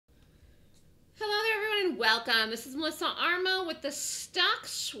Welcome. This is Melissa Armo with the stock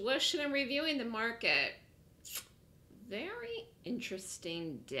swoosh, and I'm reviewing the market. Very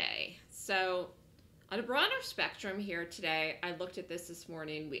interesting day. So on a broader spectrum here today, I looked at this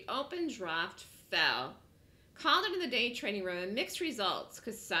morning. We opened, dropped, fell, called it in the day trading room, and mixed results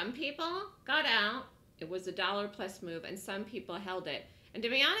because some people got out. It was a dollar plus move, and some people held it. And to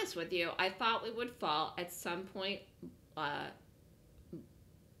be honest with you, I thought we would fall at some point. I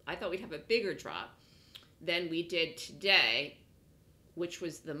thought we'd have a bigger drop than we did today, which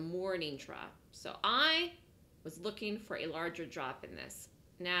was the morning drop. So I was looking for a larger drop in this.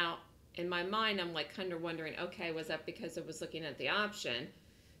 Now, in my mind, I'm like kind of wondering, okay, was that because I was looking at the option?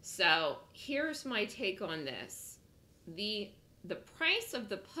 So here's my take on this. The price of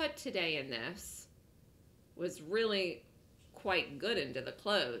the put today in this was really quite good into the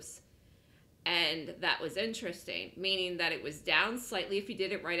close. And that was interesting, meaning that it was down slightly if you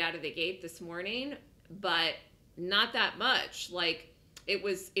did it right out of the gate this morning, but not that much. Like it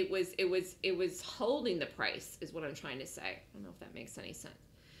was holding the price is what I'm trying to say. I don't know if that makes any sense.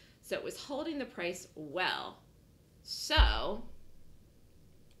 So it was holding the price well. So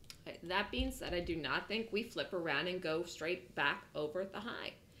that being said, I do not think we flip around and go straight back over the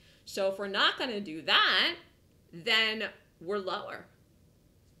high. So if we're not going to do that, then we're lower,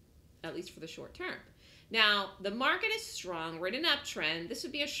 at least for the short term. Now, the market is strong. We're in an uptrend. This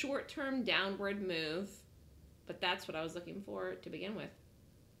would be a short-term downward move, but that's what I was looking for to begin with.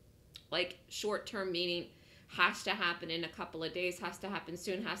 Like short-term meaning has to happen in a couple of days, has to happen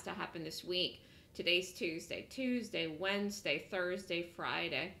soon, has to happen this week. Today's Tuesday, Wednesday, Thursday,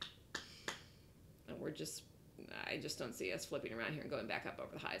 Friday. And I just don't see us flipping around here and going back up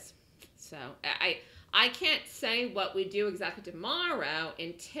over the highs. So I can't say what we do exactly tomorrow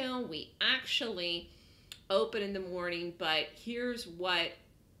until we actually open in the morning, but here's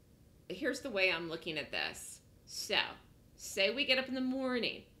the way I'm looking at this. So say we get up in the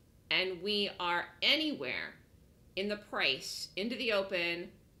morning and we are anywhere in the price into the open, in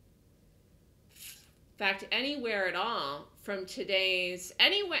fact anywhere at all from today's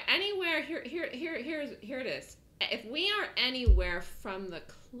anywhere here it is. If we are anywhere from the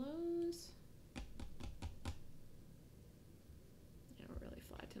close, yeah, we're really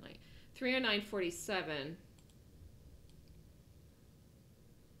flat tonight. 309.47.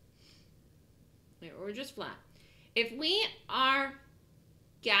 We're just flat. If we are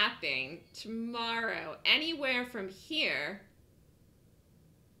gapping tomorrow anywhere from here,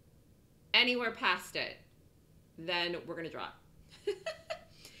 anywhere past it, then we're going to drop.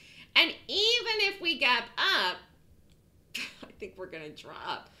 And even if we gap up, I think we're going to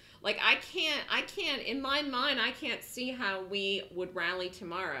drop. Like I can't, in my mind, I can't see how we would rally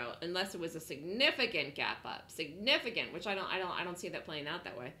tomorrow unless it was a significant gap up, significant, which I don't see that playing out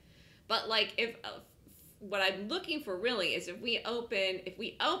that way. But like if what I'm looking for really is if we open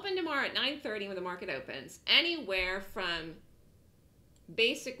tomorrow at 9:30 when the market opens, anywhere from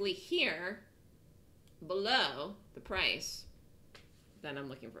basically here below the price, then I'm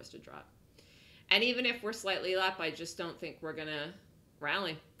looking for us to drop. And even if we're slightly up, I just don't think we're gonna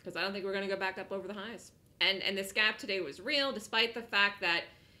rally because I don't think we're gonna go back up over the highs. And this gap today was real, despite the fact that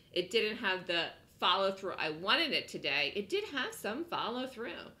it didn't have the follow through I wanted it today. It did have some follow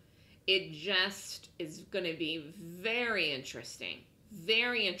through. It just is going to be very interesting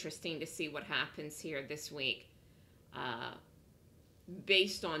to see what happens here this week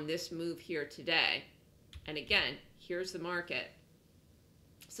based on this move here today. And again, here's the market.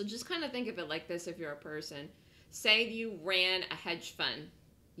 So just kind of think of it like this if you're a person. Say you ran a hedge fund.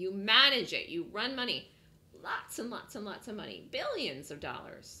 You manage it. You run money. Lots and lots and lots of money. Billions of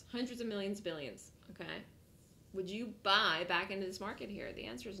dollars. Hundreds of millions, billions. Okay? Would you buy back into this market here? The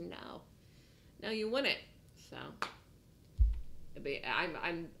answer is no. No, you wouldn't. So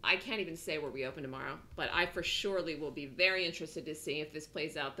I can't even say where we open tomorrow, but I for surely will be very interested to see if this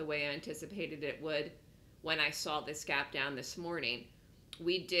plays out the way I anticipated it would when I saw this gap down this morning.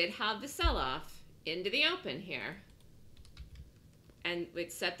 We did have the sell-off into the open here, and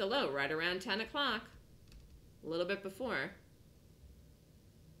it set the low right around 10 o'clock, a little bit before.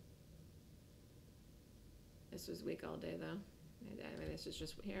 This was weak all day, though. I mean, this is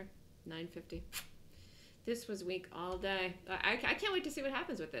just here, 9:50. This was weak all day. I can't wait to see what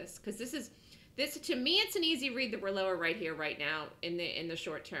happens with this, because this to me, it's an easy read that we're lower right here, right now, in the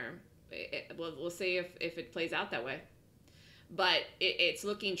short term. We'll see if it plays out that way. But it's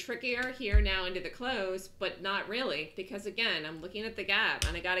looking trickier here now into the close, but not really, because again, I'm looking at the gap,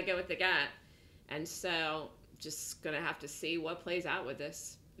 and I got to go with the gap, and so just gonna have to see what plays out with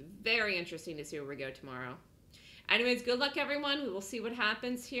this. Very interesting to see where we go tomorrow. Anyways, good luck, everyone. We will see what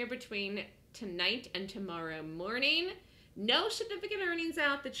happens here between tonight and tomorrow morning. No significant earnings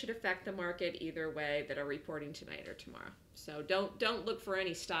out that should affect the market either way that are reporting tonight or tomorrow. So don't look for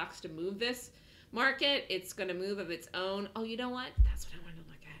any stocks to move this market. It's going to move of its own. Oh, you know what? That's what I wanted to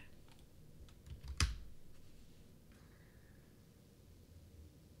look at.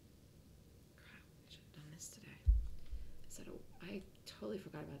 Crap, I should have done this today. I totally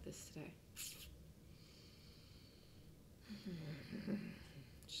forgot about this today.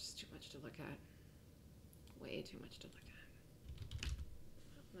 It's just too much to look at. Way too much to look at.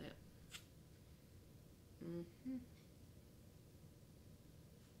 Yeah.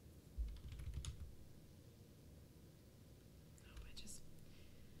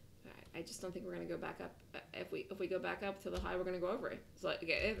 I just don't think we're going to go back up. If we go back up to the high, we're going to go over it. So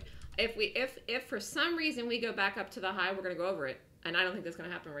if for some reason we go back up to the high, we're going to go over it, and I don't think that's going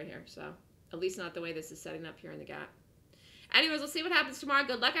to happen right here. So at least not the way this is setting up here in the gap. Anyways, we'll see what happens tomorrow.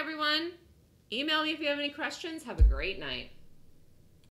 Good luck, everyone. Email me if you have any questions. Have a great night.